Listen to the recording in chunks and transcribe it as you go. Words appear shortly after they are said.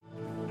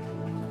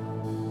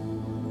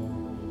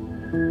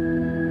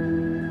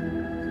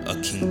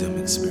A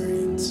kingdom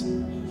experience.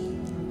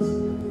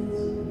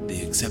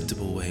 The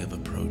acceptable way of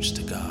approach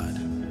to God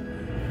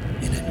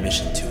in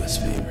admission to his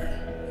favor,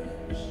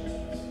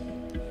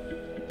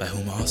 by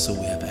whom also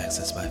we have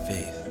access by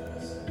faith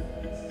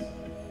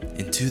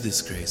into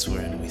this grace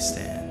wherein we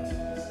stand,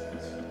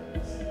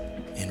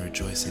 and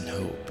rejoice in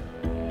hope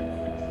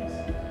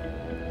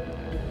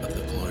of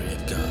the glory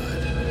of God.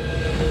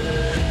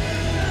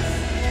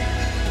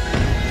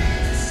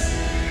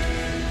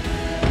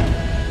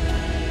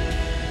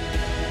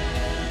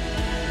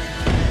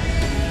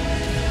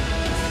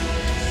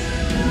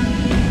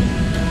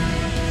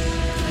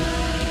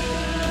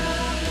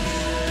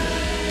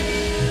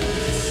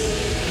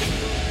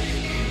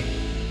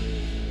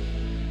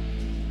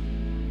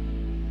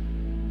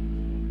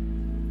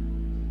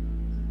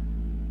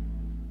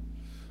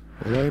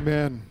 Well,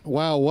 amen.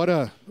 Wow, what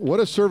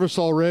a service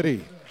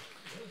already.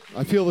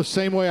 I feel the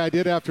same way I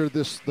did after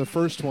the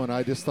first one.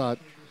 I just thought,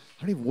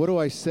 what do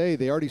I say?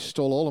 They already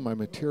stole all of my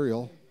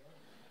material.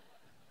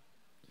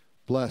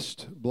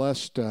 Blessed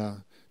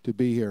to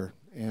be here,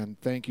 and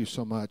thank you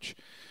so much.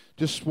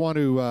 Just want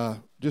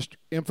to just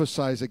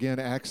emphasize again,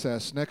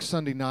 access. Next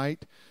Sunday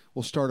night,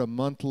 we'll start a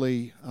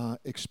monthly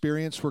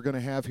experience we're going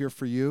to have here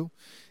for you.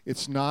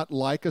 It's not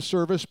like a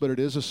service, but it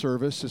is a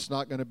service. It's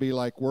not going to be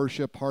like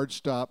worship, hard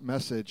stop,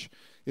 message.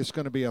 It's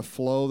going to be a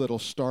flow that'll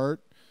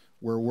start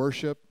where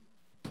worship,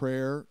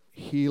 prayer,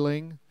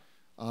 healing.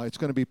 It's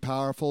going to be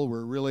powerful. We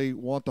really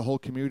want the whole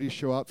community to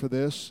show out for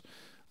this.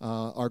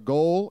 Our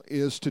goal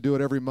is to do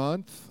it every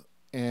month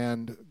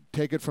and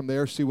take it from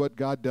there, see what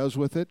God does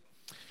with it.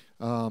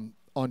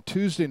 On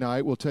Tuesday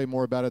night, we'll tell you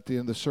more about it at the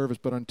end of the service,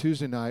 but on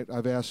Tuesday night,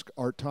 I've asked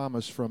Art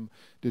Thomas from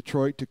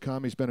Detroit to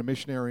come. He's been a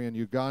missionary in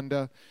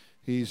Uganda.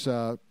 He's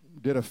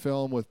did a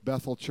film with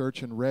Bethel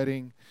Church in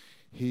Redding.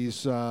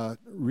 He's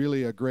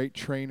really a great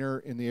trainer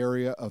in the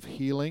area of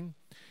healing.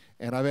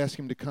 And I've asked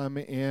him to come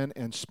in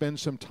and spend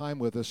some time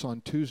with us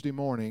on Tuesday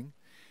morning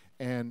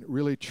and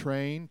really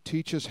train,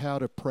 teach us how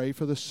to pray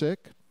for the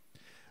sick,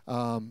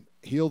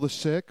 heal the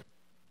sick.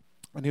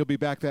 And he'll be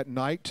back that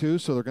night, too,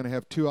 so they're going to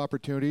have two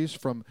opportunities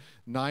from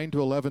 9 to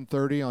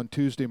 11:30 on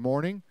Tuesday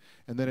morning,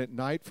 and then at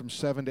night from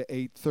 7 to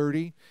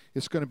 8:30.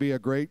 It's going to be a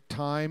great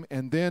time.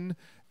 And then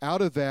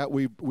out of that,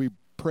 we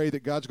pray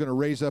that God's going to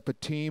raise up a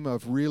team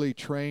of really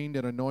trained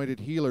and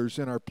anointed healers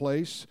in our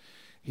place.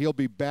 He'll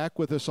be back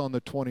with us on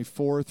the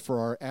 24th for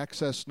our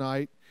access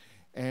night,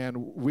 and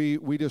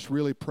we just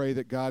really pray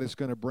that God is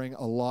going to bring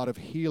a lot of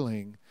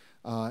healing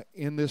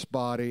in this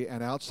body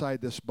and outside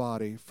this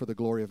body for the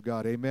glory of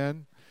God.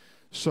 Amen.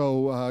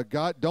 So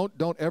God,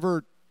 don't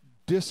ever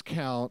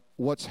discount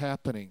what's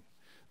happening.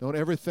 Don't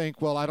ever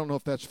think, well, I don't know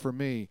if that's for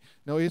me.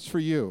 No, it's for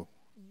you.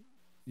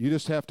 You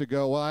just have to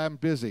go, well, I'm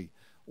busy.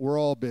 We're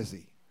all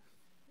busy.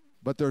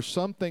 But there's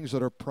some things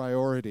that are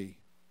priority.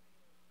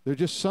 There are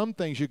just some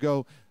things you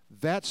go,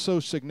 that's so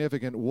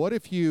significant. What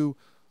if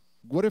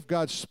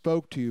God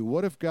spoke to you?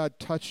 What if God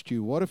touched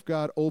you? What if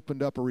God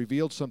opened up or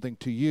revealed something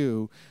to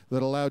you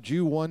that allowed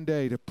you one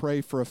day to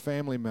pray for a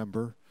family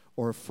member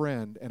or a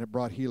friend, and it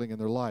brought healing in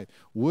their life?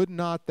 Would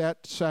not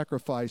that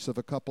sacrifice of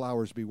a couple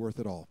hours be worth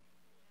it all?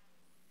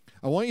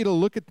 I want you to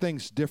look at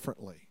things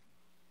differently.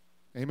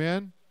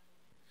 Amen?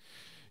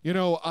 You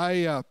know,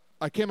 I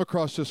came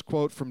across this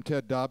quote from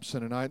Ted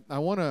Dobson, and I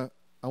want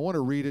to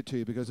read it to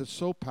you because it's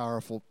so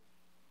powerful.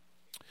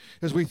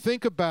 As we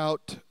think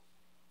about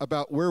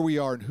where we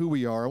are and who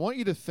we are, I want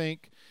you to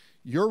think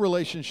your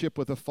relationship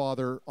with the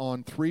Father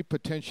on three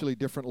potentially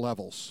different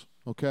levels,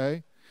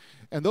 okay?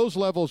 And those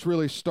levels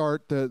really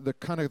start, the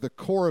kind of the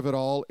core of it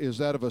all is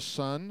that of a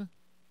son.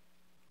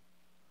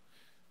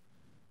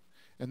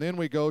 And then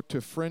we go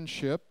to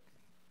friendship.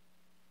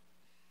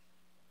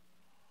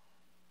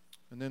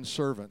 And then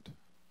servant.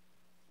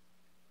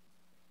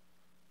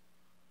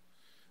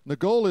 And the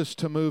goal is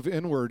to move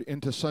inward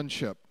into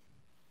sonship.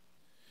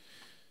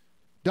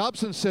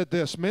 Dobson said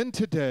this: men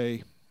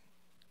today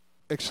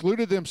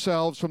excluded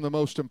themselves from the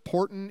most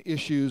important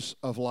issues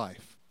of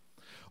life.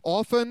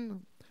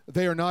 Often,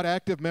 they are not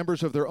active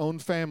members of their own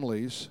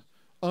families,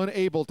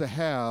 unable to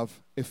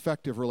have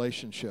effective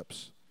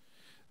relationships.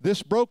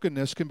 This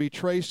brokenness can be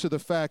traced to the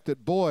fact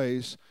that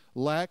boys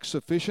lack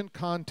sufficient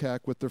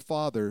contact with their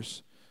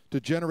fathers to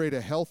generate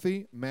a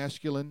healthy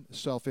masculine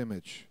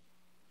self-image.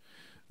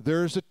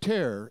 There is a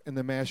tear in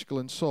the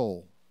masculine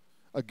soul,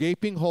 a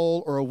gaping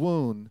hole or a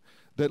wound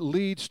that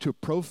leads to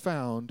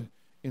profound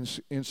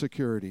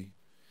insecurity.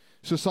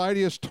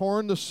 Society has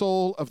torn the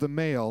soul of the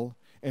male,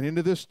 and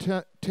into this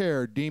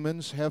tear,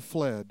 demons have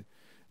fled,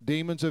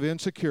 demons of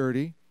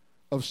insecurity,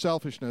 of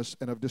selfishness,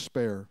 and of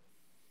despair.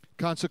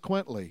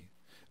 Consequently,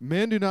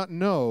 men do not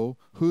know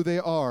who they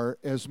are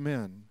as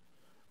men.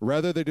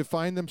 Rather, they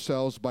define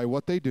themselves by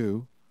what they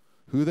do,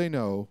 who they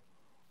know,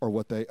 or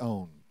what they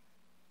own.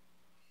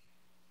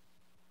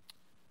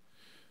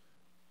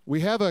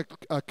 We have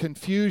a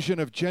confusion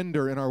of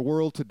gender in our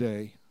world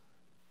today,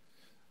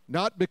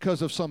 not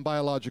because of some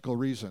biological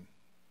reason.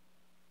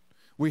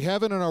 We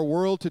have it in our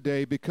world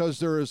today because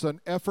there is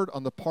an effort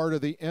on the part of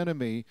the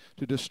enemy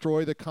to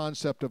destroy the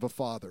concept of a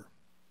father.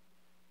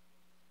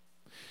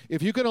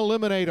 If you can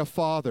eliminate a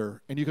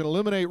father and you can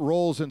eliminate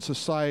roles in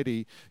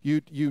society,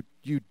 you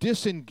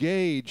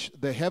disengage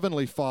the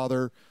heavenly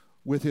Father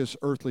with his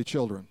earthly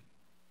children.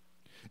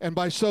 And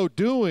by so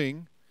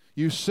doing,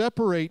 you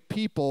separate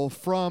people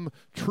from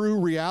true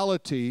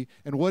reality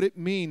and what it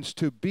means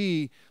to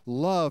be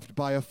loved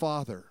by a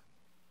father.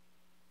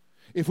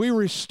 If we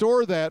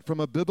restore that from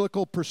a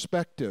biblical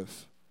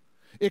perspective,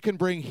 it can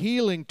bring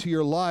healing to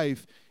your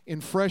life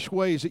in fresh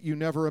ways that you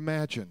never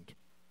imagined.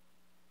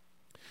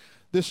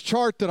 This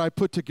chart that I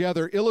put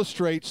together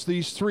illustrates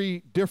these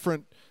three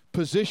different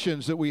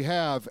positions that we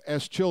have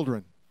as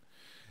children.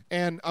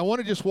 And I want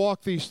to just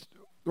walk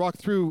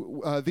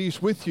through these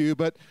with you,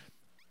 but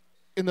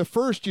in the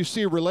first you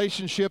see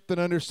relationship, then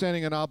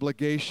understanding and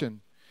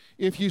obligation.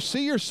 If you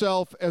see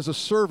yourself as a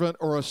servant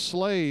or a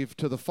slave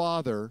to the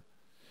Father,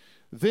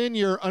 then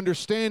your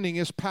understanding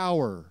is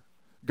power.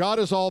 God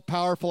is all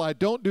powerful. I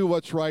don't do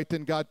what's right,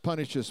 then God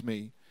punishes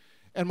me.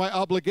 And my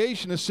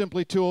obligation is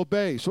simply to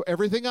obey. So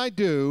everything I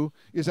do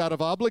is out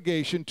of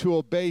obligation to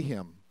obey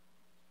him.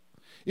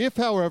 If,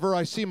 however,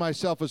 I see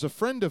myself as a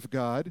friend of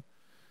God,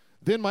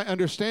 then my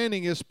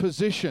understanding is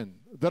position,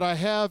 that I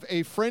have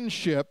a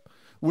friendship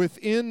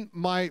within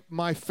my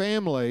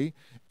family,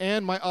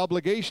 and my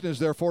obligation is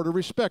therefore to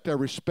respect. I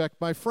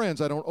respect my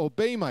friends. I don't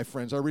obey my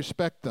friends. I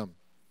respect them.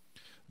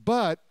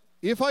 But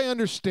if I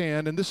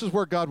understand, and this is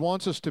where God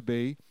wants us to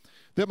be,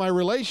 that my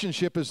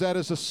relationship is that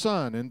as a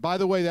son. And by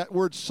the way, that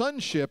word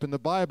sonship in the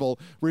Bible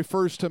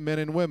refers to men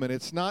and women.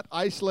 It's not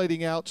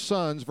isolating out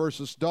sons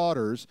versus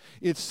daughters.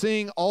 It's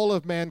seeing all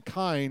of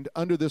mankind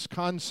under this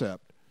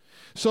concept.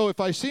 So if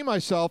I see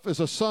myself as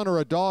a son or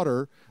a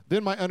daughter,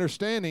 then my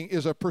understanding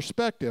is a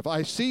perspective.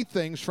 I see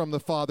things from the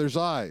Father's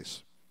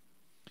eyes.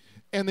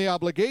 And the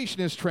obligation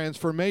is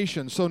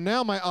transformation. So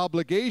now my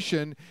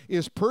obligation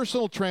is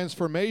personal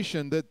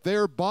transformation that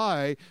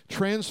thereby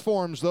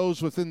transforms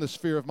those within the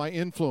sphere of my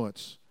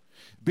influence,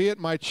 be it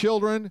my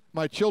children,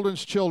 my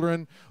children's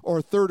children,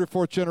 or third or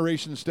fourth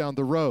generations down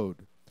the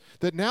road.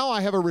 That now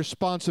I have a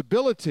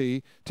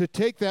responsibility to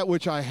take that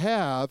which I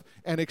have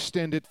and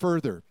extend it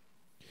further.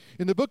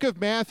 In the book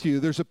of Matthew,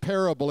 there's a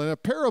parable, and a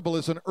parable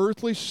is an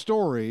earthly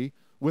story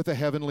with a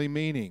heavenly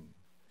meaning.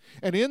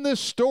 And in this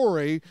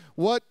story,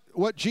 what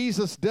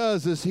Jesus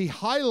does is he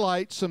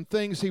highlights some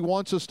things he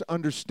wants us to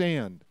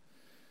understand.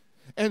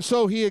 And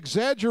so he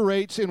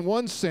exaggerates, in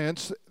one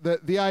sense,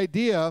 the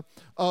idea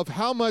of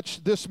how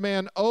much this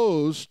man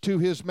owes to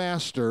his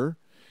master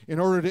in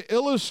order to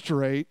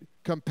illustrate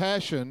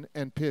compassion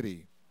and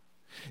pity.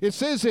 It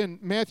says in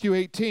Matthew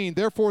 18,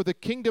 "Therefore the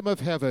kingdom of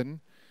heaven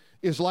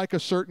is like a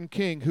certain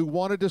king who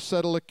wanted to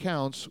settle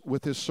accounts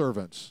with his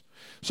servants."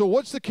 So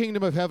what's the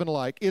kingdom of heaven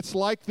like? It's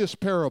like this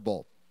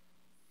parable.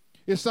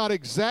 It's not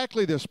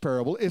exactly this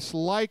parable. It's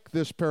like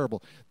this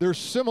parable. There's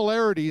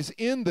similarities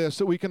in this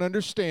that we can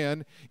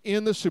understand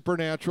in the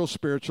supernatural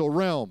spiritual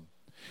realm.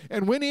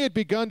 And when he had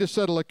begun to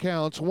settle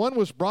accounts, one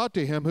was brought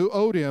to him who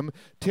owed him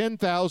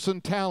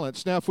 10,000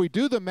 talents. Now, if we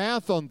do the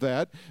math on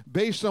that,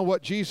 based on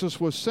what Jesus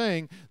was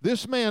saying,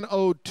 this man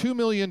owed $2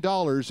 million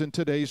in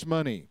today's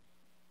money.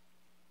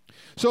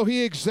 So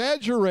he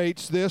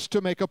exaggerates this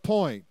to make a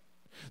point.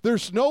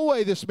 There's no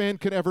way this man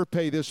can ever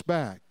pay this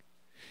back.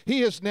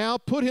 He has now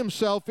put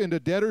himself into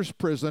debtor's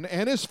prison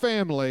and his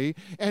family,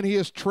 and he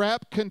is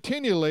trapped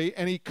continually,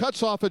 and he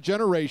cuts off a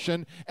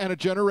generation and a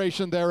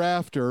generation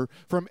thereafter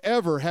from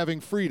ever having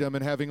freedom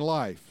and having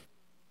life.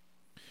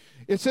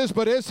 It says,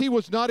 "But as he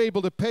was not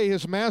able to pay,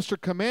 his master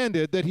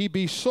commanded that he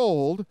be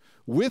sold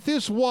with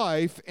his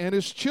wife and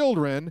his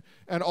children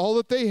and all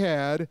that they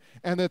had,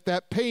 and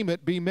that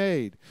payment be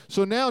made."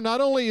 So now not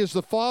only is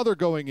the father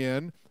going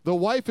in, the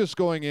wife is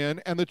going in,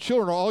 and the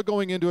children are all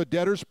going into a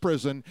debtor's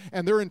prison,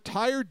 and their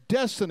entire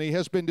destiny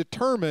has been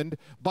determined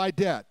by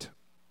debt.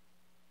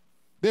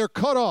 They're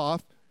cut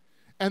off,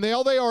 and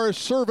all they are is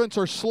servants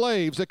or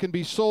slaves that can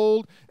be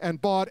sold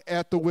and bought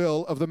at the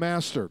will of the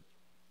master.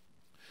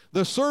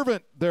 The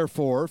servant,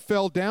 therefore,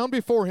 fell down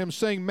before him,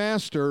 saying,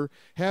 "Master,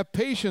 have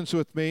patience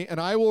with me,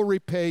 and I will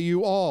repay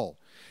you all."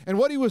 And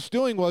what he was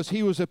doing was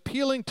he was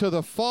appealing to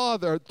the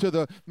father, to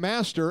the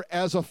master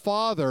as a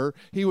father.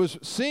 He was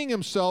seeing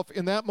himself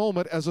in that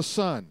moment as a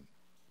son,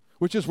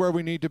 which is where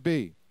we need to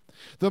be.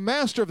 The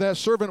master of that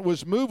servant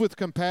was moved with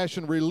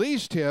compassion,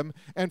 released him,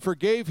 and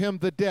forgave him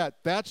the debt.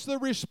 That's the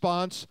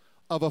response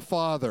of a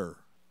father.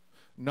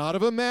 Not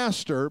of a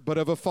master, but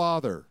of a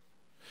father.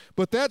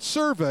 But that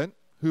servant,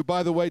 who,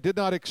 by the way, did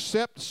not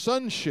accept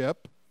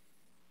sonship,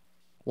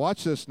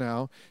 watch this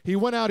now. He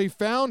went out, he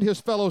found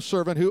his fellow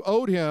servant who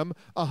owed him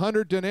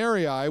 100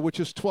 denarii, which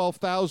is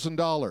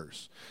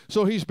 $12,000.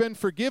 So he's been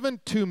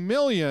forgiven $2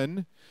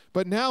 million,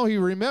 but now he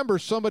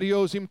remembers somebody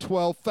owes him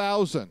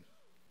 $12,000.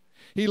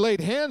 He laid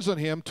hands on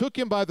him, took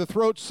him by the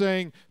throat,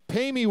 saying,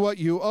 "Pay me what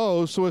you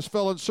owe." So his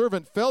fellow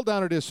servant fell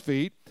down at his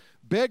feet,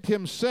 begged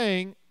him,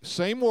 saying,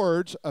 same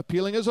words,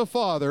 appealing as a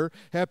father,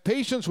 "Have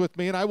patience with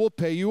me, and I will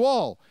pay you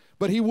all."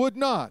 But he would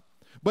not,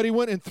 But he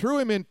went and threw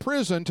him in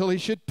prison till he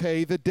should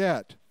pay the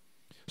debt.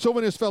 So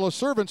when his fellow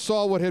servants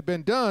saw what had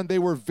been done, they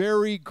were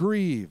very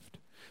grieved.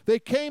 They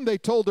came, they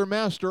told their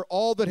master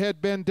all that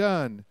had been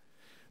done.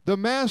 The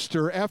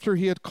master, after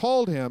he had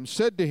called him,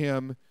 said to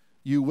him,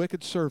 "You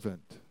wicked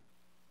servant,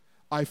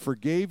 I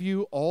forgave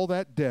you all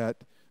that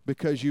debt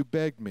because you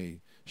begged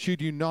me.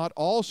 Should you not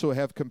also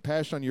have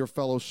compassion on your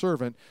fellow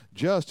servant,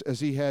 just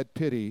as he had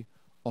pity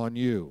on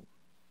you?"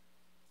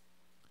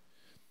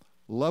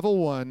 Level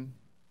 1,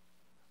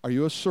 are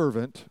you a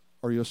servant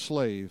or are you a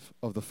slave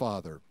of the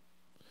Father?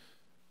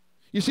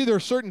 You see, there are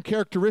certain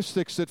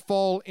characteristics that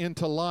fall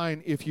into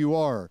line if you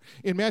are.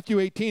 In Matthew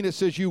 18, it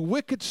says, "You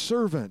wicked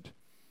servant,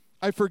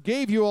 I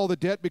forgave you all the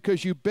debt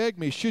because you begged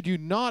me. Should you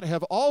not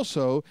have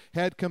also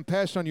had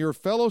compassion on your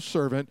fellow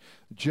servant,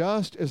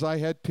 just as I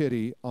had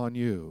pity on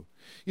you?"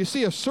 You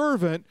see, a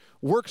servant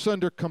works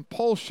under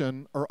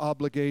compulsion or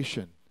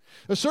obligation.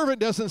 A servant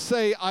doesn't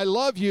say, "I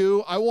love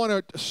you, I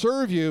want to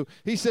serve you."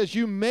 He says,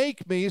 "You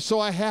make me, so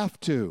I have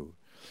to."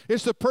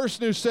 It's the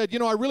person who said,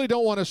 "I really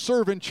don't want to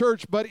serve in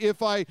church, but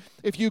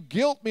if you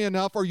guilt me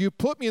enough or you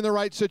put me in the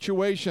right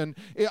situation,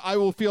 I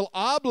will feel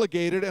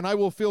obligated and I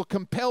will feel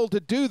compelled to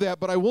do that,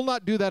 but I will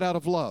not do that out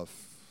of love.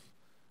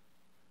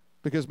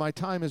 Because my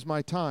time is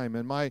my time,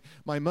 and my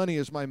money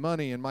is my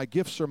money, and my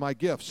gifts are my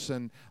gifts,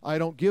 and I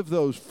don't give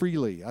those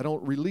freely. I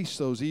don't release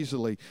those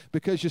easily."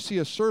 Because you see,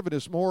 a servant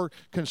is more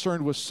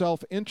concerned with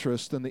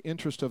self-interest than the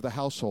interest of the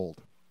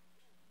household.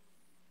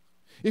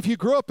 If you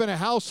grew up in a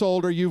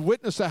household or you've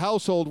witnessed a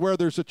household where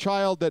there's a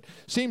child that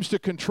seems to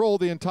control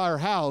the entire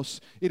house,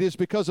 it is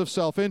because of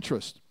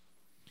self-interest.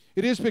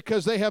 It is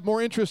because they have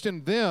more interest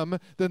in them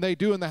than they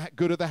do in the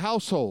good of the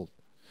household.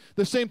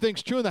 The same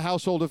thing's true in the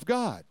household of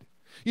God.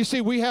 You see,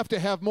 we have to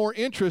have more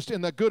interest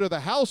in the good of the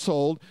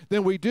household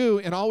than we do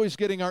in always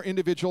getting our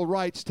individual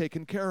rights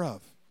taken care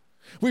of.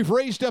 We've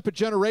raised up a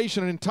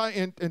generation,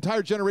 an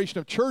entire generation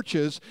of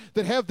churches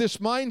that have this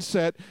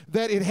mindset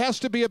that it has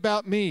to be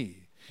about me.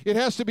 It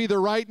has to be the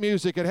right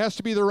music. It has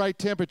to be the right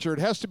temperature. It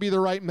has to be the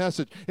right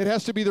message. It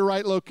has to be the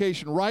right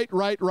location. Right.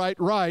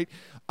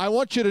 I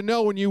want you to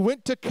know, when you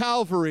went to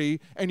Calvary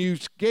and you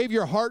gave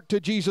your heart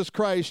to Jesus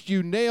Christ,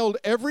 you nailed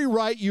every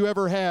right you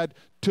ever had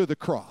to the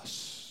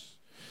cross.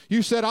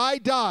 You said, "I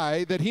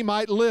die that he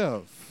might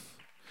live.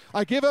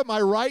 I give up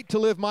my right to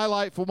live my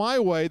life my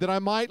way that I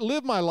might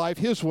live my life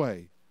his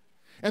way."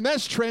 And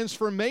that's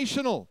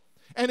transformational.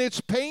 And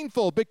it's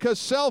painful because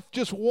self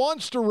just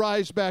wants to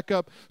rise back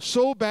up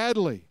so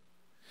badly.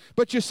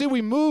 But you see,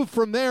 we move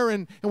from there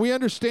and we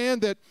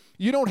understand that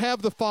you don't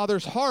have the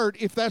Father's heart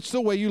if that's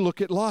the way you look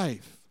at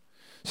life.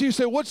 So you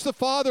say, "What's the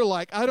Father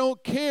like?" I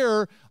don't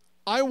care.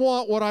 I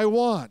want what I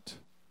want.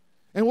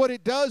 And what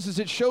it does is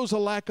it shows a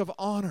lack of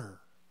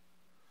honor.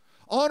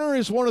 Honor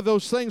is one of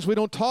those things we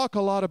don't talk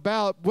a lot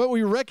about, but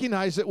we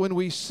recognize it when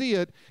we see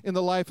it in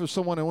the life of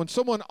someone. And when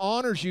someone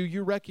honors you,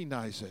 you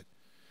recognize it.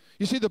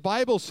 You see, the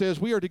Bible says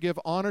we are to give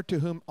honor to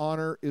whom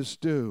honor is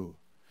due.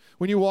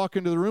 When you walk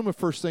into the room, the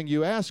first thing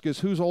you ask is,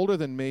 "Who's older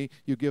than me?"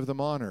 You give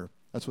them honor.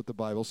 That's what the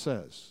Bible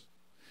says.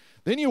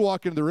 Then you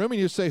walk into the room and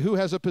you say, "Who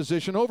has a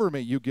position over me?"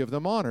 You give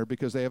them honor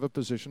because they have a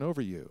position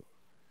over you.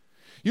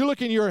 You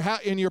look in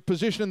your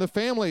position in the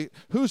family,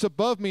 "Who's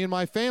above me in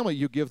my family?"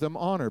 You give them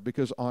honor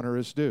because honor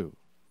is due.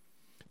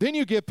 Then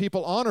you give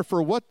people honor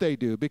for what they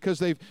do because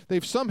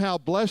they've somehow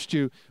blessed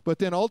you. But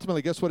then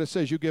ultimately, guess what it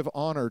says? You give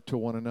honor to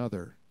one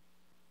another.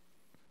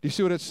 Do you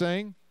see what it's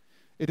saying?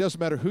 It doesn't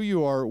matter who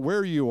you are,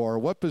 where you are,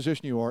 what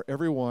position you are,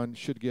 everyone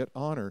should get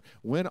honor.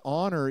 When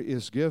honor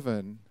is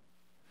given,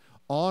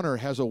 honor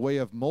has a way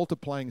of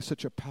multiplying in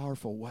such a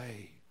powerful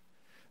way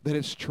that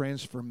it's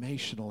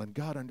transformational, and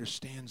God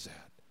understands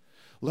that.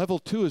 Level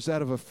 2 is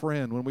that of a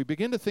friend. When we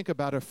begin to think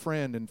about a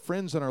friend and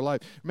friends in our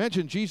life,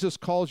 imagine Jesus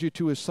calls you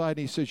to his side and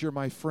he says, "You're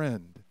my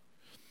friend."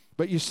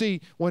 But you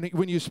see,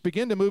 when you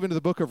begin to move into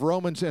the book of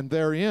Romans and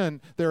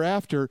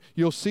thereafter,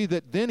 you'll see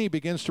that then he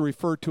begins to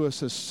refer to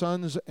us as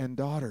sons and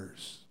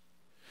daughters.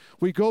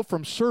 We go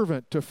from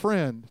servant to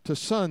friend to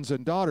sons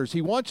and daughters.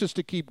 He wants us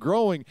to keep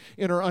growing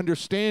in our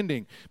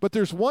understanding. But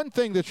there's one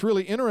thing that's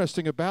really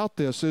interesting about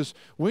this is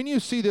when you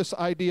see this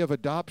idea of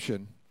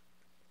adoption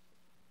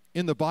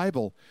in the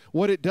Bible,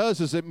 what it does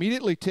is it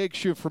immediately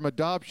takes you from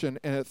adoption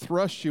and it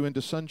thrusts you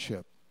into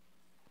sonship.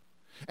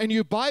 And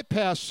you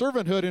bypass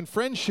servanthood and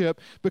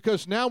friendship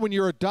because now when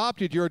you're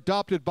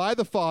adopted by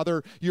the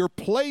Father. You're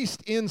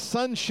placed in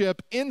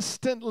sonship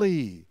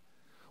instantly,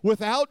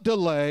 without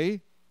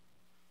delay,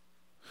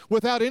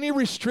 without any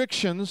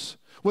restrictions,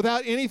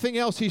 without anything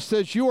else. He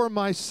says, "You are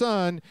my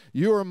son,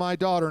 you are my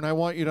daughter," and I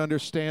want you to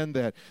understand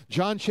that.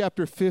 John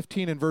chapter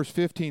 15 and verse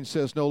 15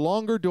 says, "No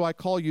longer do I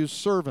call you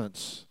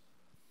servants,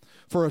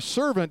 for a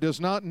servant does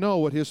not know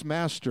what his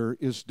master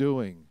is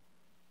doing.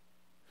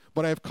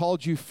 But I have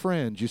called you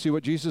friends." You see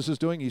what Jesus is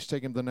doing? He's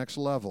taking them to the next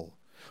level.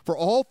 "For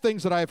all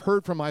things that I have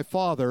heard from my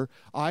Father,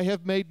 I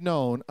have made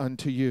known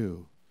unto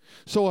you."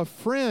 So a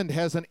friend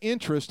has an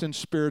interest in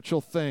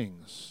spiritual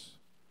things.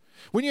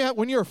 When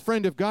you're a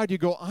friend of God, you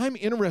go, "I'm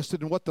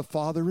interested in what the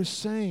Father is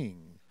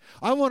saying.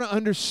 I want to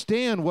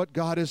understand what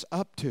God is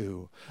up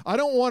to. I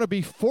don't want to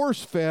be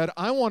force-fed.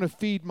 I want to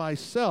feed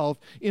myself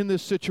in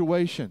this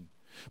situation.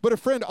 But a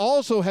friend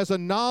also has a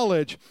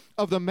knowledge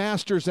of the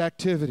Master's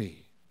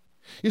activity.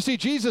 You see,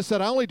 Jesus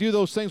said, I only do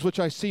those things which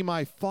I see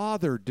my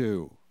Father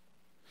do.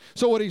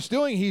 So what he's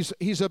doing,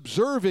 he's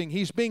observing,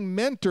 he's being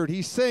mentored.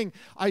 He's saying,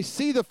 I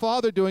see the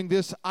Father doing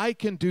this, I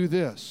can do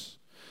this.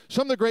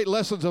 Some of the great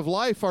lessons of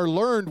life are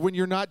learned when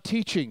you're not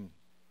teaching.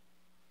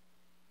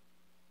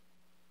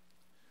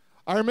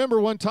 I remember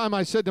one time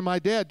I said to my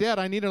dad, Dad,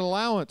 I need an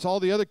allowance. All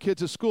the other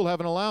kids at school have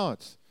an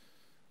allowance.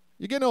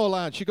 You get no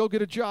allowance. You go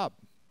get a job.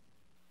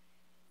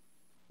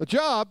 A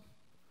job?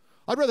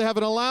 I'd rather have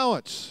an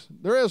allowance.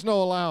 There is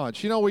no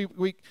allowance. You know,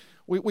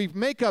 we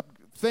make up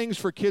things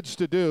for kids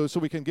to do so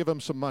we can give them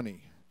some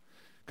money.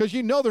 Because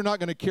you know they're not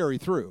going to carry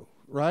through,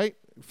 right?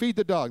 Feed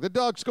the dog. The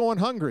dog's going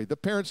hungry. The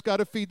parents got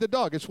to feed the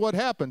dog. It's what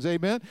happens,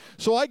 amen?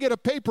 So I get a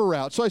paper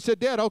route. So I said,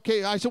 Dad,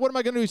 okay. I said, what am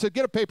I going to do? He said,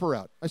 get a paper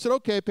route. I said,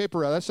 okay, paper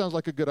route. That sounds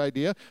like a good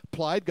idea.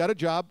 Applied, got a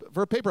job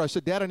for a paper route. I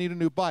said, Dad, I need a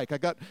new bike.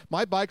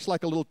 My bike's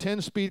like a little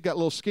 10-speed, got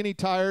little skinny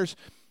tires.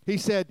 He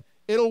said,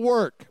 it'll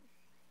work.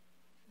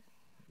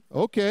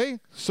 Okay,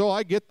 so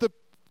I get the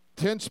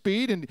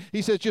 10-speed, and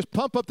he says, just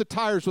pump up the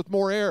tires with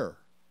more air.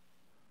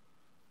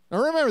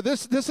 Now remember,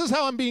 this is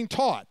how I'm being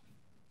taught.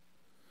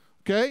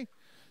 Okay?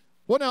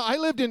 Well, now,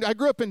 I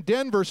grew up in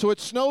Denver, so it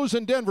snows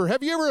in Denver.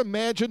 Have you ever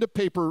imagined a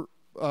paper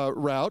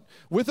route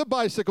with a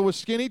bicycle with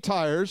skinny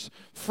tires,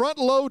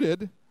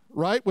 front-loaded,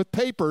 right, with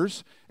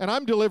papers, and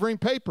I'm delivering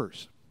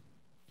papers?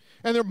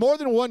 And there more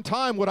than one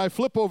time would I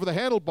flip over the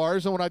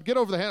handlebars, and when I'd get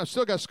over the handlebars, I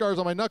still got scars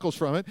on my knuckles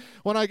from it.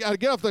 When I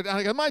get off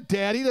I go, my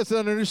daddy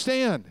doesn't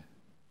understand.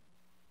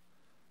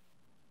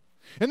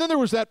 And then there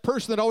was that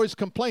person that always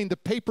complained the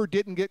paper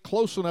didn't get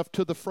close enough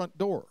to the front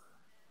door,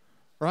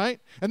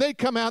 right? And they'd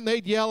come out and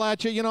they'd yell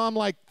at you. You know, I'm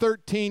like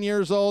 13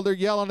 years old. They're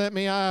yelling at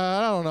me.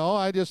 I don't know.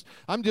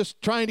 I'm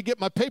just trying to get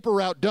my paper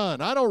route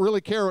done. I don't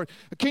really care.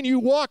 Can you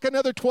walk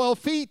another 12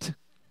 feet?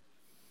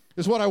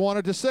 Is what I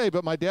wanted to say.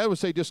 But my dad would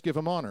say, just give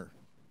them honor.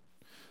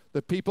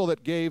 The people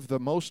that gave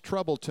the most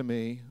trouble to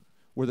me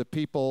were the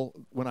people,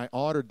 when I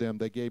honored them,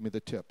 they gave me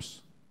the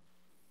tips.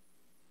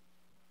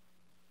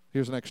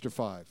 Here's an extra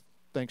 $5.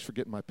 Thanks for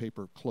getting my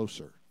paper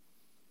closer.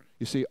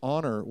 You see,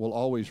 honor will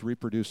always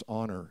reproduce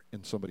honor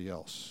in somebody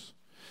else.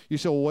 You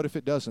say, well, what if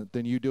it doesn't?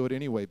 Then you do it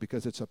anyway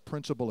because it's a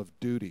principle of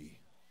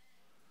duty.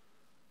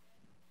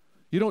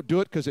 You don't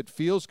do it because it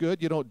feels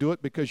good. You don't do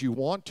it because you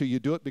want to. You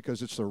do it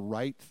because it's the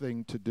right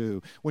thing to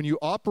do. When you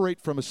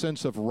operate from a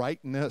sense of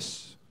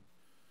rightness,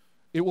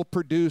 it will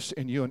produce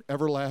in you an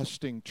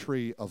everlasting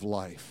tree of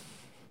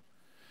life.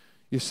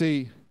 You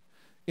see,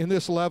 in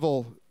this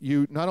level,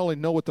 you not only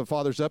know what the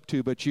Father's up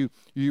to, but you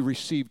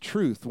receive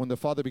truth. When the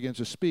Father begins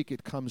to speak,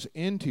 it comes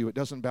into you. It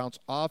doesn't bounce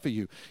off of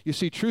you. You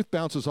see, truth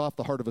bounces off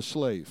the heart of a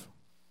slave.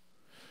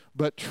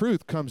 But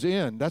truth comes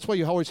in. That's why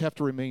you always have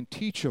to remain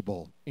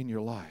teachable in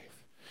your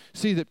life.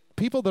 See, that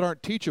people that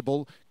aren't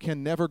teachable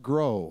can never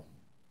grow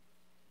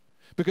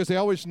because they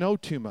always know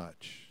too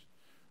much.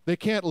 They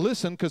can't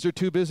listen because they're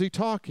too busy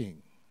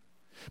talking.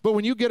 But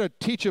when you get a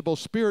teachable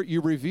spirit,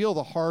 you reveal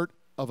the heart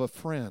of a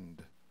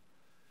friend.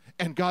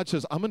 And God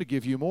says, I'm going to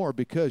give you more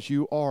because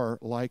you are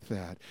like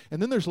that.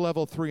 And then there's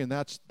level 3, and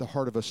that's the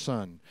heart of a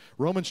son.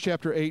 Romans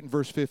chapter 8 and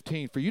verse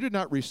 15. For you did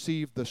not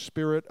receive the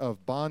spirit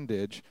of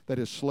bondage, that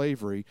is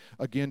slavery,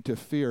 again to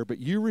fear, but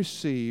you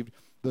received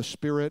the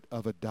spirit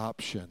of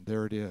adoption.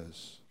 There it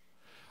is.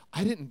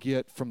 I didn't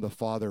get from the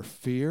Father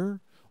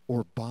fear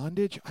or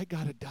bondage. I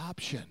got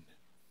adoption.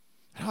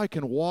 How I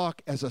can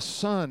walk as a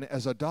son,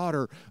 as a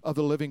daughter of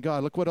the living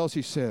God. Look what else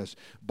he says.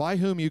 By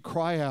whom you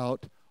cry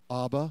out,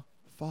 Abba,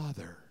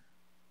 Father.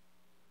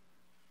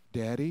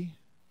 Daddy,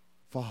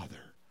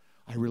 Father.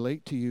 I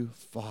relate to you,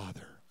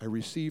 Father. I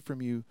receive from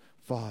you,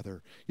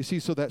 Father. You see,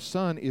 so that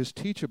son is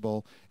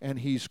teachable, and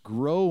he's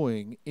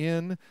growing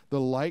in the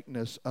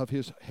likeness of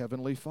his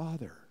heavenly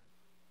Father.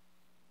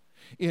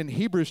 In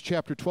Hebrews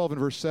chapter 12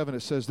 and verse 7, it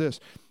says this,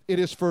 it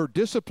is for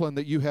discipline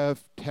that you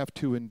have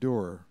to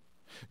endure.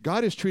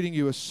 God is treating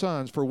you as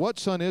sons, for what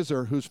son is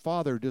there whose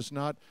father does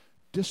not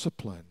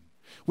discipline?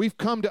 We've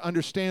come to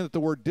understand that the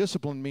word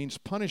discipline means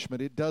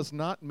punishment. It does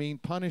not mean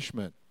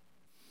punishment.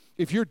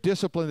 If you're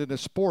disciplined in a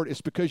sport,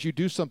 it's because you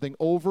do something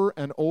over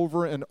and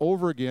over and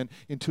over again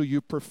until you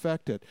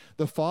perfect it.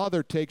 The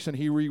Father takes and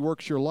he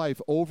reworks your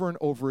life over and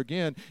over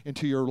again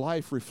until your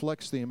life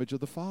reflects the image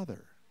of the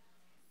Father.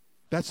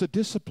 That's a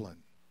discipline.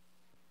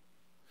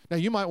 Now,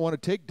 you might want to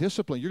take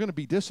discipline. You're going to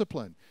be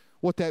disciplined.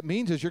 What that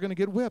means is you're going to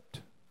get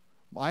whipped.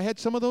 I had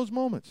some of those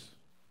moments.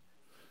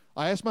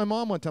 I asked my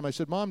mom one time, I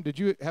said, Mom, did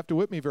you have to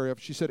whip me very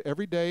often? She said,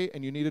 every day,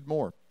 and you needed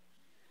more.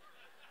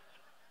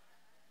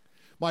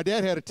 My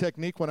dad had a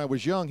technique when I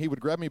was young. He would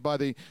grab me by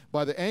the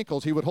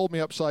ankles. He would hold me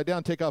upside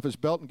down, take off his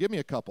belt, and give me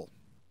a couple.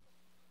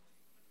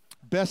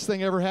 Best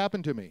thing ever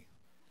happened to me.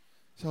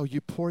 So, you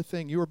poor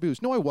thing, you were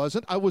abused. No, I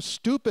wasn't. I was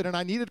stupid, and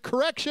I needed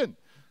correction.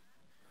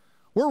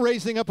 We're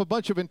raising up a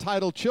bunch of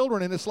entitled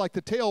children, and it's like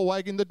the tail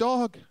wagging the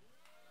dog.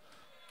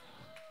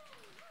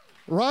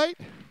 Right?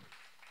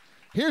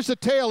 Here's the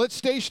tail. It's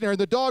stationary.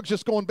 The dog's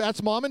just going,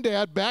 that's mom and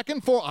dad, back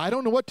and forth. I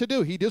don't know what to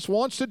do. He just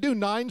wants to do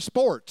 9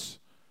 sports.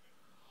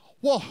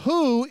 Well,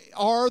 who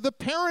are the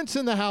parents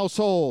in the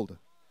household?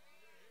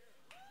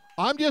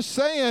 I'm just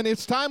saying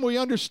it's time we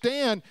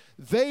understand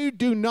they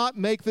do not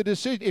make the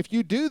decision. If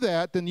you do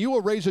that, then you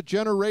will raise a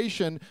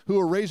generation who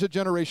will raise a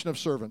generation of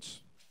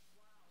servants.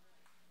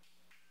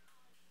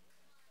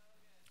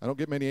 I don't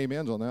get many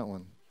amens on that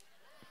one.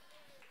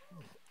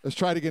 Let's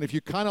try it again. If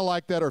you kind of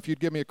like that, or if you'd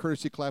give me a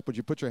courtesy clap, would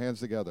you put your hands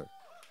together?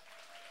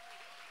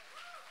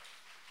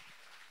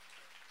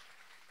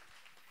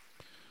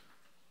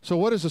 So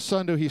what does a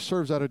son do? He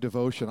serves out of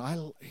devotion.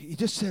 He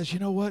just says, you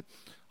know what?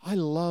 I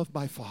love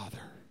my father.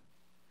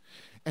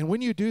 And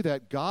when you do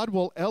that, God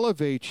will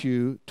elevate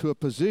you to a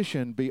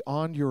position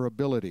beyond your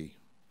ability.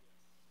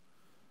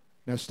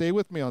 Now, stay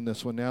with me on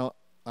this one. Now,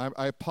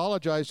 I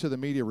apologize to the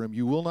media room.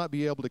 You will not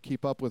be able to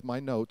keep up with my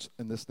notes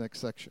in this next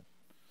section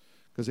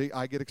because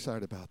I get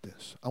excited about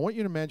this. I want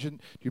you to imagine,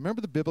 do you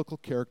remember the biblical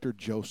character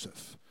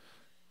Joseph?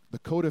 The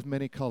coat of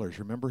many colors.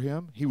 Remember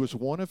him? He was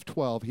one of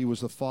 12. He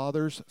was the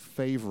father's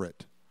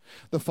favorite.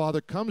 The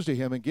father comes to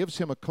him and gives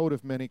him a coat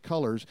of many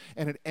colors,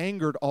 and it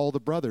angered all the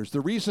brothers. The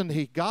reason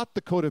he got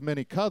the coat of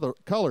many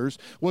colors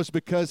was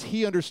because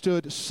he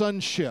understood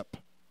sonship.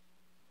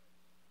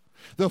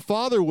 The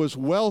father was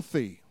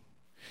wealthy.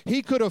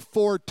 He could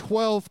afford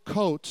 12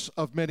 coats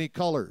of many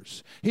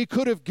colors. He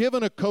could have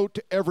given a coat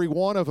to every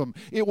one of them.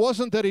 It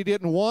wasn't that he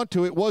didn't want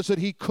to, it was that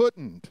he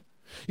couldn't.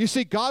 You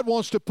see, God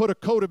wants to put a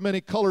coat of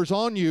many colors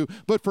on you,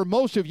 but for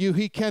most of you,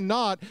 he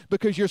cannot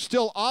because you're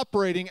still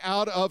operating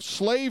out of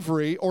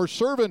slavery or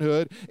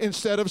servanthood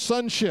instead of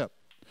sonship.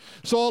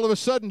 So all of a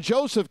sudden,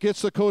 Joseph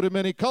gets the coat of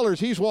many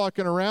colors. He's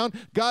walking around.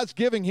 God's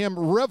giving him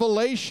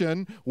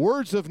revelation,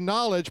 words of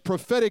knowledge,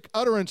 prophetic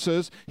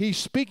utterances. He's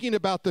speaking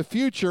about the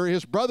future.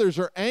 His brothers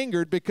are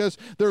angered because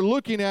they're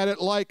looking at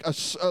it like a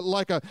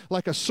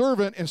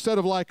servant instead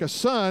of like a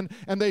son.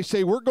 And they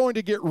say, we're going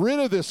to get rid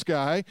of this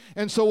guy.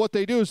 And so what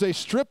they do is they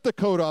strip the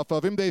coat off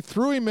of him. They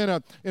threw him in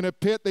a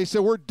pit. They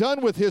said, we're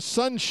done with his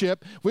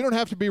sonship. We don't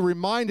have to be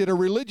reminded. A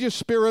religious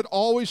spirit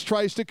always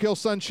tries to kill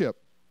sonship.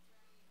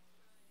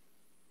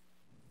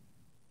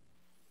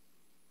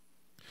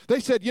 They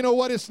said, you know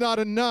what, it's not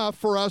enough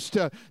for us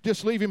to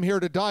just leave him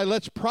here to die.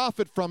 Let's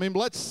profit from him.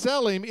 Let's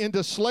sell him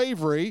into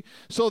slavery.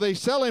 So they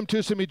sell him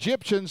to some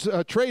Egyptians,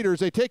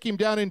 traders. They take him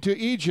down into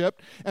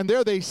Egypt, and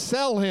there they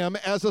sell him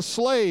as a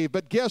slave.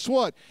 But guess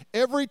what?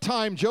 Every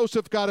time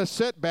Joseph got a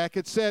setback,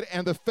 it said,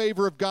 and the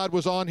favor of God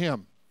was on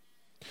him.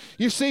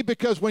 You see,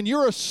 because when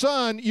you're a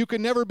son, you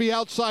can never be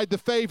outside the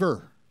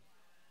favor.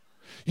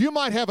 You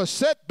might have a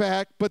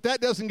setback, but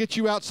that doesn't get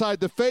you outside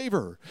the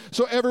favor.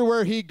 So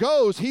everywhere he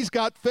goes, he's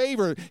got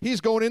favor.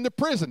 He's going into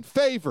prison,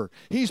 favor.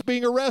 He's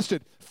being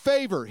arrested,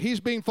 favor. He's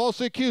being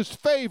falsely accused,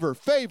 favor,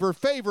 favor,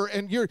 favor.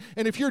 And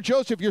if you're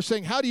Joseph, you're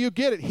saying, how do you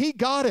get it? He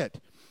got it.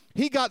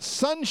 He got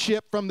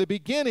sonship from the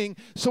beginning,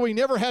 so he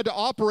never had to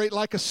operate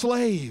like a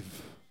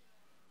slave.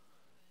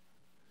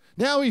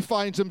 Now he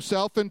finds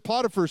himself in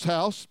Potiphar's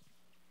house,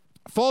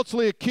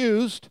 falsely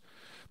accused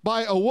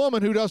by a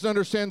woman who doesn't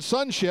understand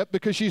sonship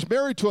because she's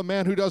married to a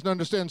man who doesn't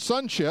understand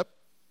sonship.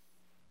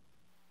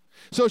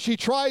 So she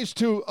tries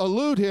to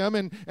elude him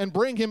and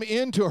bring him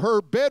into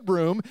her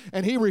bedroom,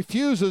 and he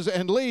refuses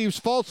and leaves,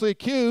 falsely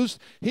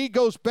accused. He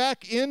goes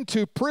back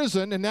into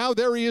prison, and now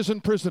there he is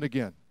in prison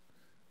again.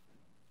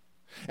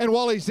 And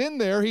while he's in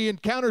there, he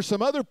encounters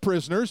some other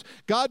prisoners.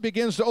 God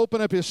begins to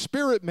open up his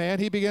spirit, man.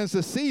 He begins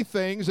to see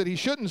things that he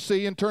shouldn't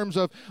see in terms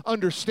of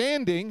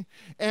understanding.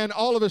 And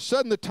all of a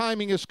sudden, the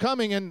timing is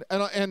coming,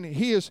 and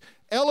he is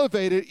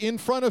elevated in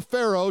front of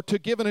Pharaoh to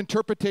give an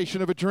interpretation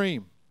of a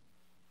dream.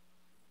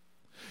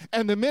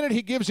 And the minute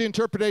he gives the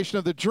interpretation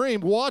of the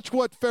dream, watch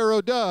what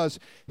Pharaoh does.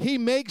 He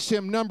makes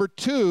him number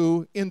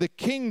 2 in the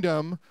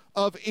kingdom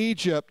of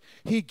Egypt.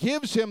 He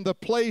gives him the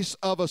place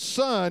of a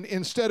son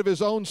instead of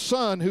his own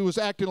son who was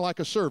acting like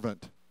a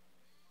servant.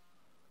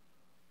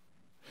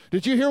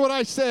 Did you hear what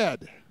I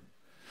said?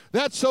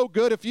 That's so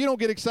good. If you don't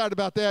get excited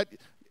about that,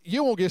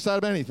 you won't get excited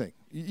about anything.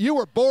 You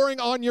were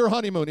boring on your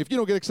honeymoon if you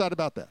don't get excited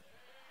about that.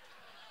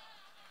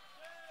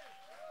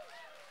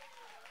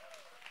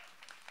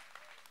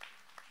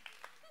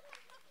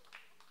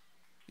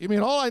 You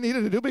mean all I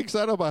needed to do to be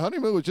excited about my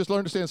honeymoon was just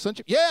learn to stand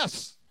sonship?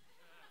 Yes!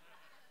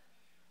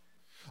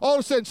 All of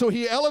a sudden, so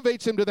he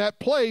elevates him to that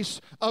place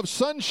of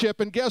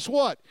sonship, and guess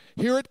what?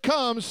 Here it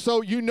comes,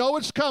 so you know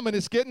it's coming,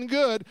 it's getting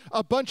good.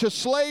 A bunch of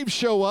slaves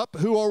show up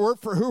who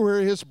are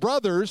his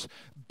brothers,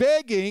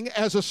 begging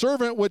as a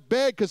servant would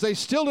beg because they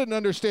still didn't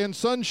understand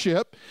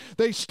sonship.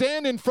 They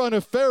stand in front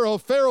of Pharaoh.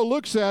 Pharaoh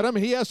looks at him.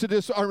 He has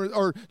to,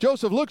 or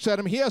Joseph looks at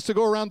him. He has to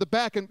go around the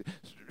back and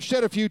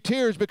shed a few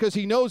tears because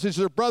he knows these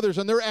are brothers,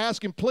 and they're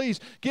asking,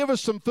 please give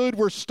us some food.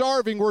 We're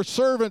starving. We're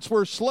servants.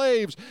 We're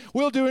slaves.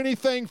 We'll do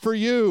anything for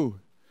you.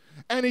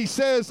 And he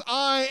says,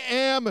 I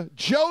am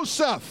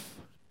Joseph.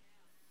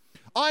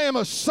 I am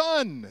a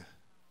son.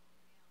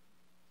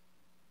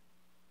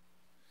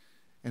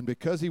 And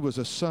because he was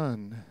a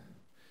son,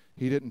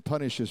 he didn't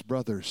punish his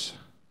brothers.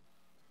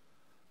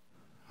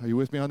 Are you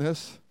with me on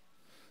this?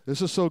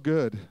 This is so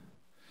good.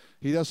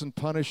 He doesn't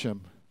punish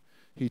them.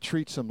 He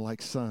treats them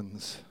like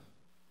sons.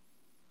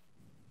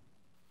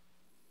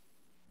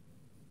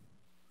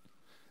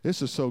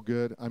 This is so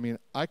good. I mean,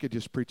 I could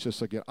just preach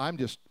this again.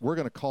 We're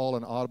going to call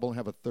an audible and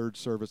have a third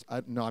service.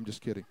 No, I'm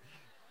just kidding.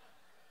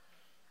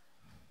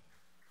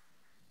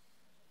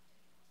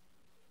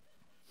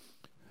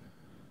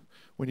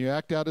 When you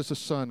act out as a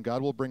son,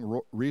 God will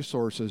bring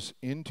resources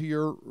into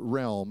your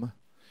realm,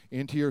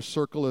 into your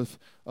circle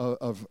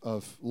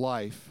of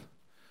life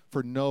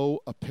for no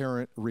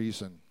apparent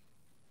reason.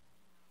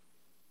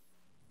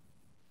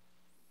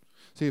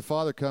 See, a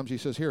father comes, he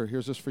says,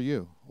 here's this for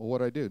you. Well,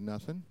 what'd I do?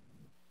 Nothing.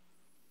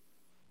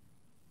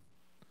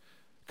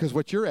 Because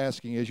what you're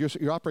asking is,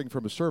 you're operating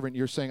from a servant,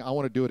 you're saying, I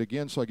want to do it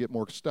again so I get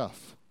more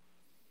stuff.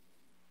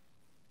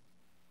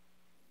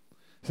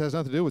 It has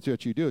nothing to do with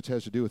what you do, it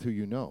has to do with who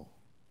you know.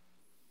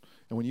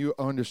 And when you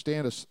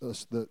understand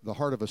the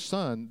heart of a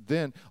son,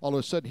 then all of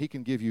a sudden he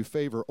can give you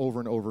favor over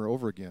and over and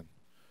over again.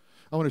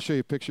 I want to show you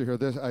a picture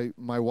here.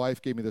 My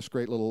wife gave me this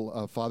great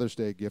little Father's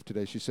Day gift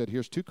today. She said,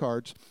 here's 2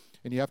 cards,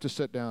 and you have to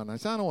sit down. And I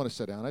said, I don't want to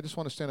sit down. I just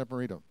want to stand up and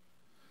read them.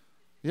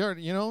 Have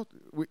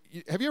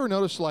you ever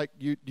noticed, like,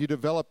 you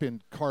develop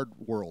in card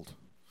world?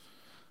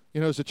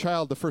 As a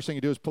child, the first thing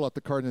you do is pull out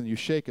the card and then you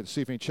shake it,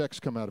 see if any checks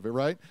come out of it,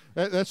 right?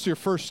 That's your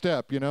first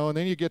step, and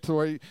then you get to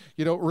where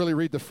you don't really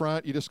read the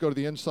front. You just go to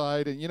the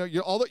inside, and,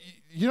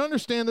 you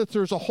understand that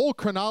there's a whole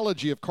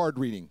chronology of card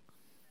reading,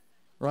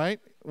 right?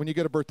 When you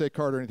get a birthday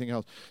card or anything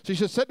else. So she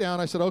said, sit down.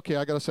 I said, okay,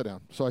 I got to sit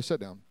down. So I sat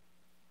down.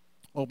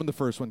 Opened the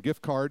first one,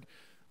 gift card,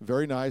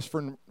 very nice,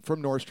 from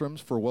Nordstrom's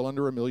for well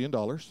under $1 million.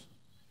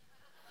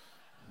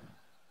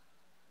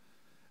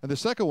 And the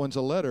second one's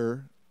a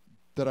letter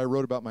that I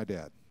wrote about my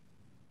dad.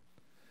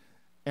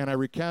 And I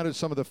recounted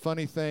some of the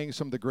funny things,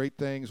 some of the great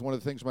things. One of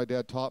the things my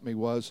dad taught me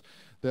was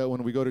that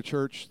when we go to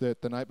church,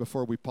 that the night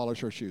before we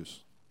polish our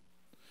shoes.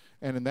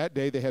 And in that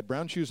day, they had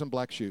brown shoes and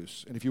black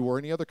shoes. And if you wore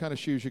any other kind of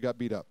shoes, you got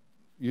beat up.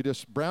 You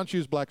just, brown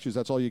shoes, black shoes,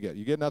 that's all you get.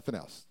 You get nothing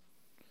else.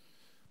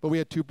 But we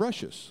had 2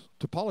 brushes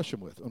to polish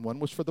them with. And one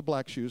was for the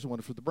black shoes and one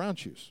for the brown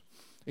shoes.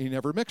 And you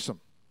never mix them.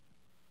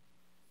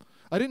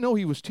 I didn't know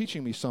he was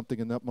teaching me something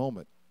in that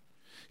moment.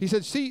 He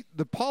said, see,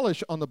 the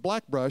polish on the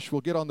black brush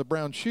will get on the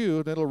brown shoe,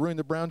 and it'll ruin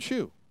the brown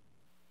shoe.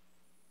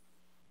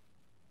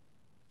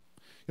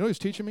 You know what he's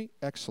teaching me?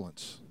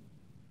 Excellence.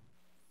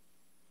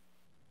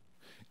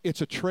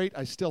 It's a trait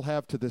I still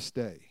have to this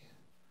day.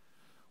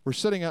 We're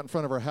sitting out in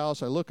front of our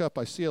house. I look up,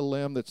 I see a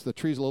limb the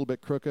tree's a little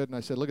bit crooked, and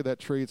I said, look at that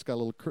tree, it's got a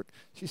little crook.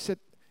 She said,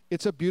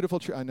 it's a beautiful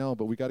tree. I know,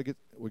 but we got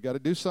to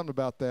do something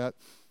about that.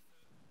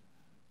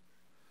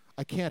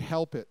 I can't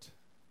help it.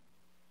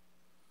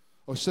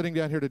 I was sitting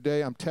down here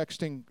today, I'm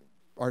texting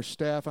our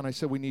staff, and I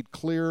said we need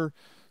clear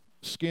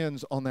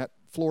skins on that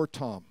floor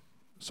tom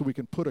so we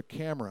can put a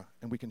camera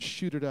and we can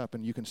shoot it up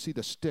and you can see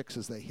the sticks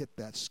as they hit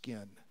that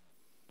skin.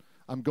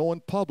 I'm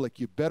going public.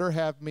 You better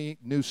have me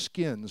new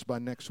skins by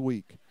next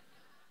week.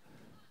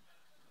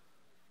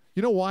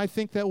 You know why I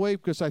think that way?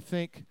 Because I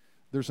think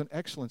there's an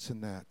excellence in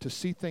that, to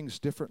see things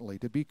differently,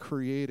 to be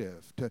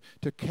creative,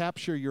 to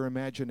capture your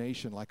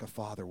imagination like a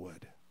father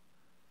would.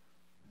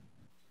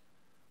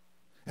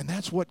 And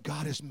that's what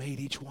God has made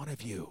each one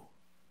of you.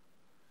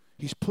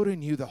 He's put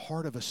in you the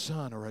heart of a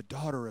son or a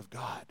daughter of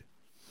God.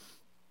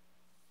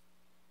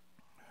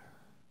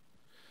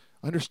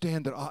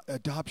 Understand that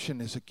adoption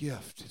is a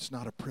gift. It's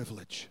not a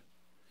privilege.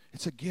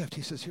 It's a gift.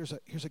 He says,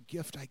 here's a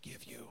gift I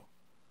give you.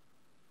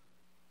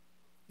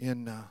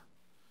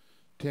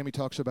 Tammy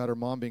talks about her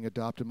mom being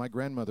adopted. My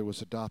grandmother was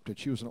adopted.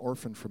 She was an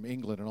orphan from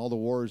England, and all the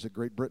wars that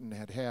Great Britain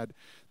had,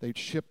 they'd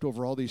shipped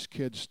over all these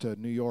kids to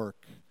New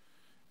York.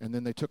 And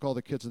then they took all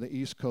the kids on the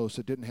East Coast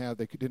that didn't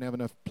have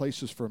enough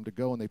places for them to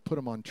go, and they put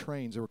them on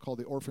trains. They were called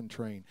the orphan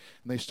train.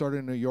 And they started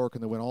in New York,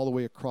 and they went all the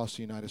way across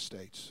the United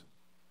States.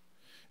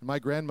 And my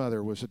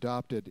grandmother was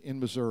adopted in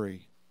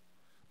Missouri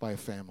by a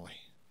family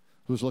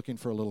who was looking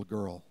for a little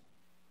girl.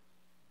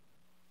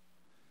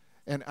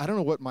 And I don't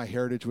know what my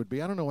heritage would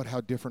be. I don't know how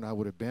different I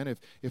would have been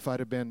if I'd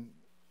have been,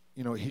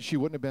 she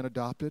wouldn't have been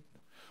adopted,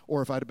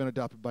 or if I'd have been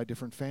adopted by a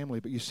different family.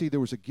 But you see, there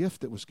was a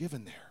gift that was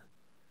given there.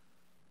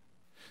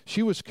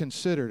 She was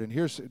considered,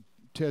 and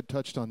Ted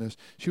touched on this,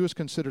 she was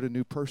considered a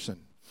new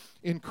person.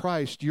 In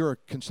Christ, you're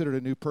considered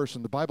a new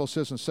person. The Bible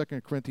says in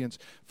 2 Corinthians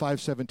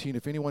 5:17,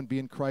 if anyone be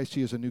in Christ,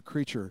 he is a new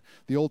creature.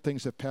 The old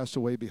things have passed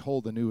away,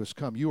 behold, the new has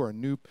come. You are a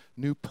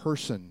new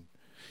person.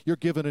 You're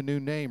given a new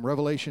name.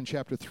 Revelation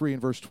chapter 3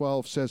 and verse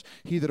 12 says,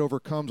 he that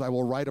overcomes, I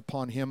will write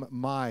upon him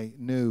my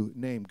new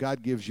name.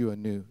 God gives you a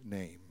new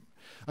name.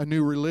 A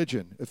new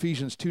religion,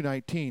 Ephesians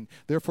 2:19.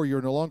 Therefore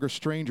you're no longer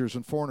strangers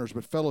and foreigners,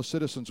 but fellow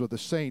citizens with the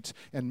saints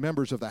and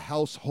members of the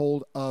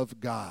household of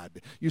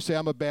God. You say,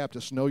 I'm a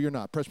Baptist. No, you're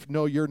not.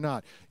 No, you're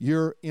not.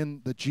 You're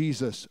in the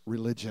Jesus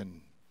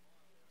religion.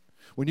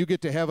 When you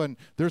get to heaven,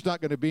 there's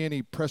not going to be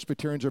any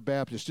Presbyterians or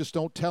Baptists. Just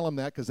don't tell them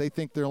that because they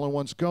think they're the only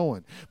ones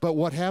going. But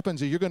what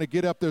happens is you're going to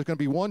get up, there's going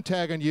to be one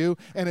tag on you,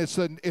 and it's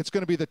going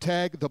to be the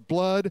tag, the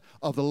blood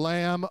of the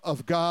Lamb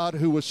of God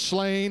who was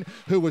slain,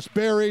 who was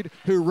buried,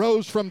 who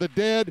rose from the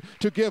dead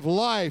to give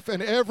life.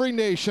 And every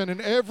nation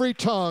and every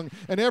tongue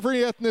and every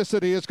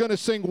ethnicity is going to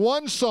sing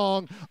one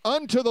song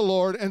unto the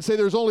Lord and say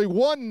there's only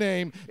one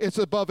name. It's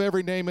above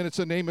every name, and it's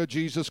the name of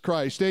Jesus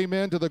Christ.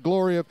 Amen, to the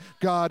glory of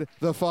God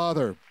the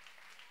Father.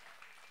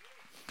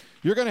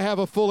 You're going to have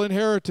a full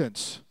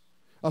inheritance.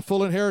 A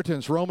full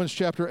inheritance. Romans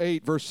chapter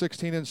 8, verse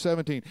 16 and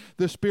 17.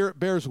 The Spirit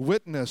bears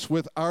witness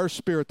with our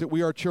spirit that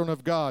we are children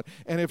of God.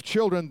 And if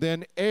children,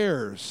 then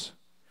heirs.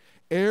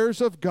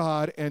 Heirs of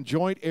God and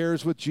joint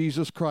heirs with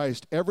Jesus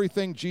Christ.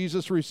 Everything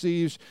Jesus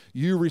receives,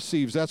 you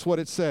receive. That's what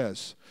it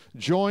says.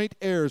 Joint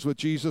heirs with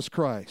Jesus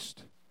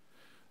Christ.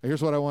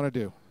 Here's what I want to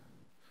do.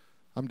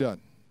 I'm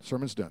done.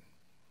 Sermon's done.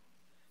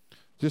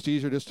 Just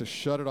easier just to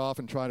shut it off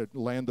and try to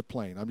land the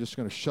plane. I'm just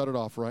going to shut it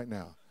off right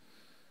now.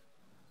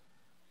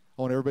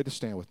 I want everybody to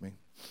stand with me.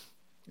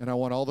 And I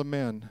want all the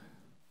men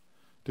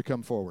to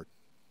come forward.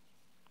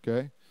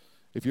 Okay?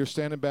 If you're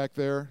standing back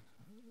there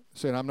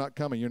saying, I'm not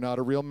coming, you're not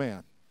a real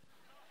man.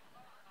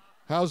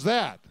 How's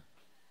that?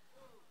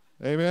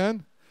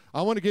 Amen?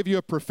 I want to give you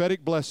a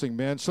prophetic blessing,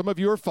 man. Some of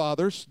you are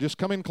fathers. Just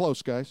come in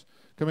close, guys.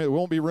 Come in. There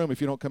won't be room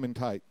if you don't come in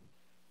tight.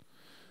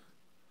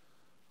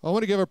 I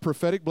want to give a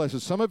prophetic blessing.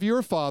 Some of you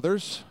are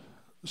fathers.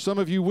 Some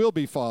of you will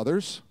be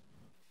fathers.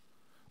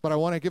 But I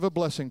want to give a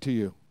blessing to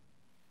you.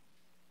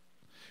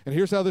 And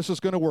here's how this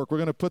is going to work. We're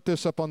going to put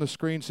this up on the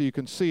screen so you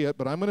can see it,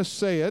 but I'm going to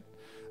say it,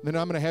 then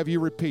I'm going to have you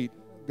repeat.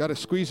 Got to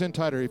squeeze in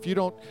tighter. If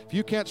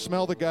you can't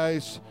smell the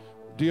guy's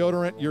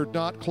deodorant, you're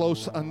not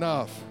close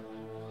enough.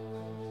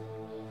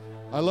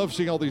 I love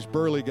seeing all these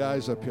burly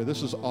guys up here.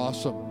 This is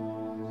awesome.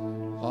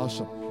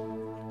 Awesome.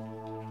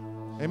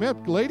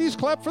 Amen. Ladies,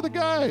 clap for the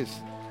guys.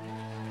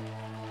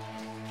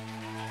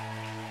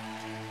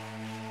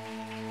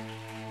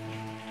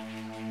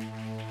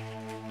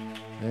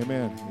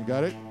 Amen. You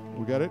got it?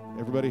 We got it?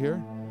 Everybody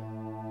here?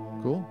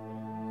 Cool.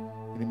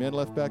 Any men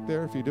left back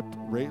there? If you dip,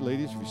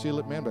 ladies, if you see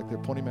a man back there,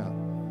 point him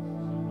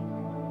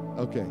out.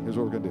 Okay, here's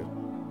what we're going to do.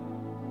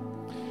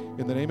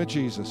 In the name of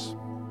Jesus.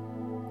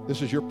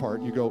 This is your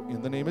part. You go,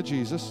 in the name of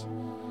Jesus.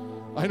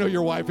 I know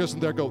your wife isn't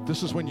there. Go,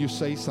 this is when you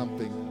say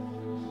something.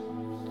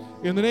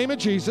 In the name of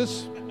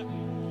Jesus,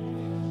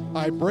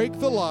 I break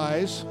the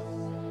lies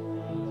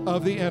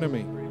of the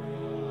enemy.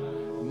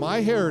 My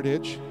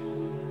heritage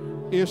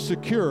is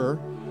secure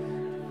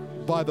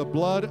by the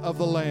blood of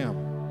the Lamb.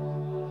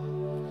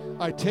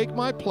 I take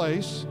my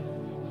place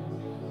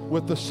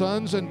with the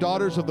sons and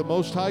daughters of the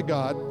Most High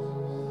God.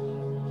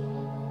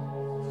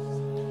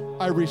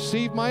 I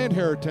receive my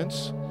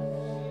inheritance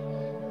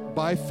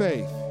by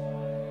faith.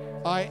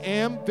 I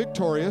am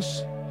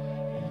victorious.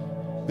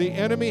 The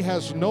enemy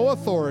has no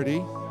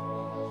authority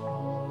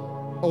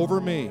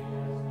over me.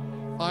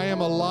 I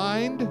am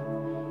aligned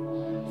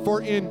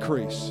for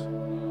increase,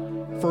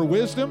 for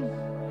wisdom,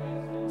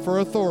 for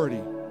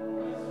authority.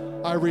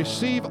 I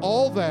receive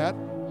all that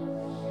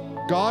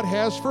God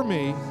has for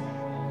me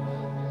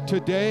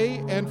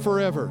today and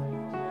forever.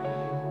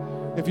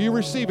 If you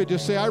receive it,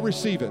 just say, I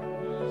receive it.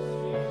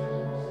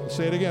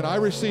 Say it again, I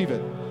receive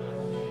it.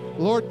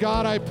 Lord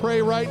God, I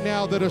pray right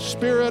now that a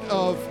spirit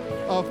of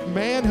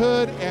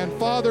manhood and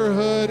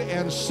fatherhood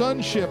and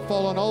sonship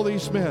fall on all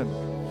these men.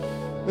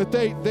 That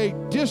they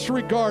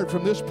disregard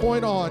from this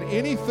point on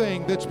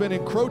anything that's been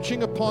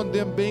encroaching upon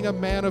them being a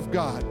man of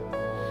God.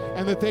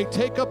 And that they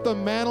take up the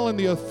mantle and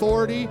the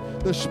authority,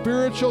 the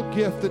spiritual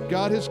gift that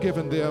God has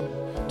given them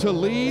to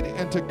lead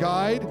and to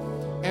guide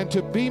and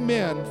to be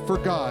men for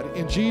God.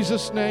 In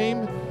Jesus'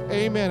 name,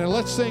 amen. And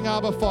let's sing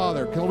Abba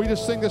Father. Can we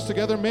just sing this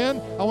together,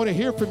 men? I want to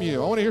hear from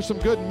you. I want to hear some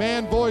good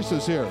man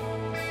voices here.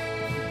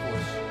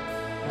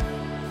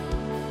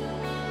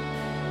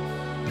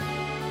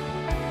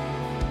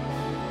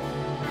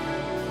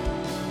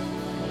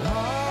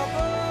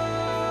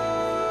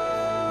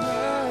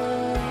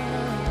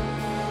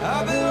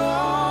 I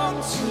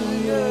belong to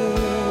you.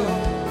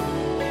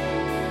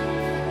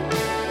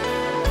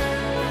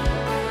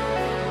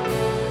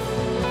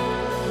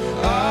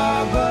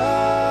 Abba,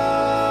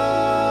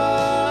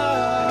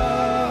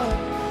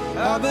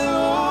 I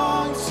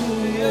belong to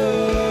you.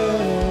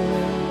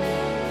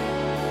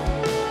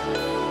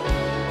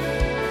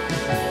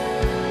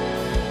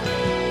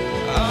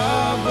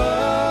 Abba,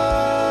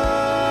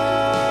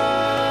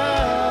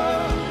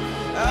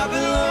 I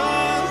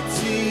belong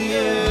to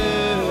you.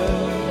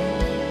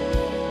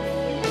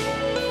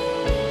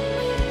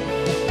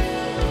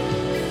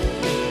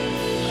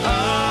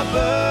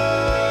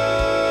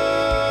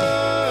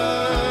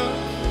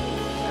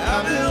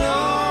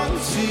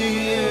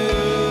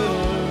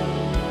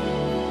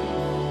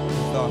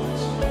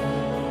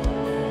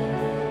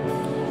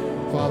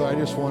 Father, I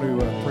just want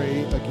to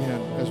pray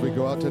again as we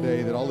go out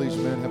today that all these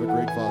men have a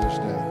great Father's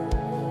Day.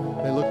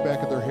 They look back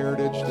at their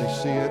heritage, they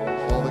see it,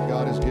 all that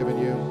God has given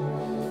you.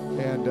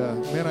 And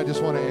And man, I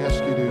just want to ask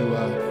you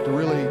to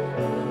really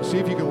see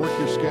if you can work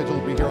your schedule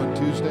to be here on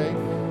Tuesday.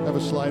 I have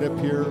a slide up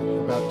here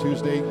about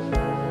Tuesday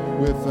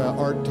with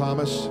Art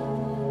Thomas,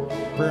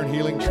 prayer and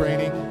healing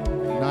training,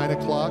 9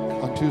 o'clock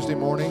on Tuesday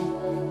morning,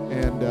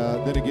 and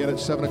then again at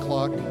 7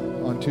 o'clock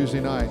on Tuesday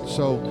night.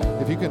 So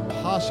if you can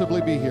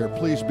possibly be here,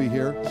 please be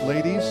here.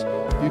 Ladies,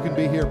 if you can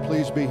be here,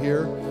 please be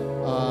here.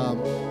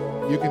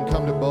 You can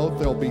come to both.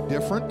 They'll be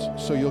different.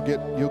 So you'll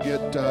get.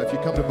 If you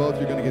come to both,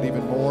 you're going to get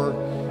even more.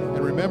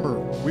 And remember,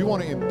 we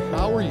want to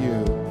empower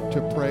you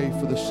to pray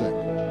for the sick.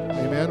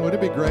 Amen.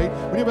 Wouldn't it be great?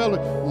 Would you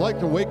like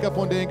to wake up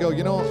one day and go,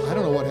 you know, I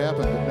don't know what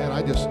happened, but man,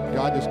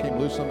 God just came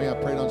loose on me. I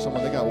prayed on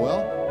someone. They got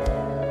well.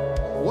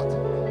 What?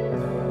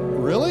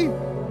 Really?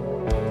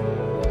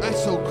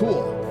 That's so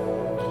cool.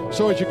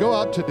 So as you go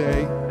out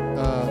today,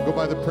 go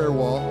by the prayer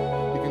wall.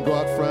 You can go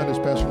out front, as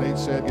Pastor Nate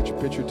said, get your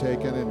picture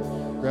taken and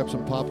grab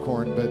some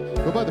popcorn. But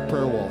go by the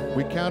prayer wall.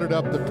 We counted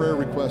up the prayer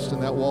requests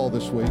in that wall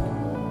this week.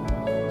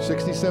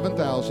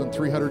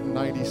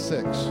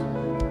 67,396.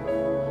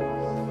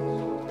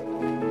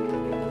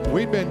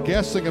 We've been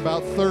guessing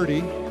about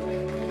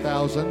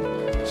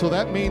 30,000. So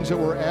that means that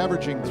we're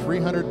averaging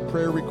 300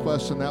 prayer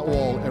requests in that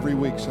wall every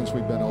week since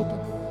we've been open.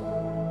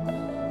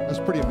 That's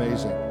pretty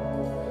amazing.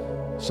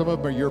 Some of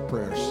them are your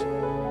prayers.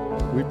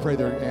 We pray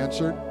they're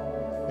answered.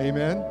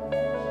 Amen.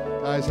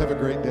 Guys, have a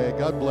great day.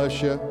 God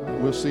bless you.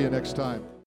 We'll see you next time.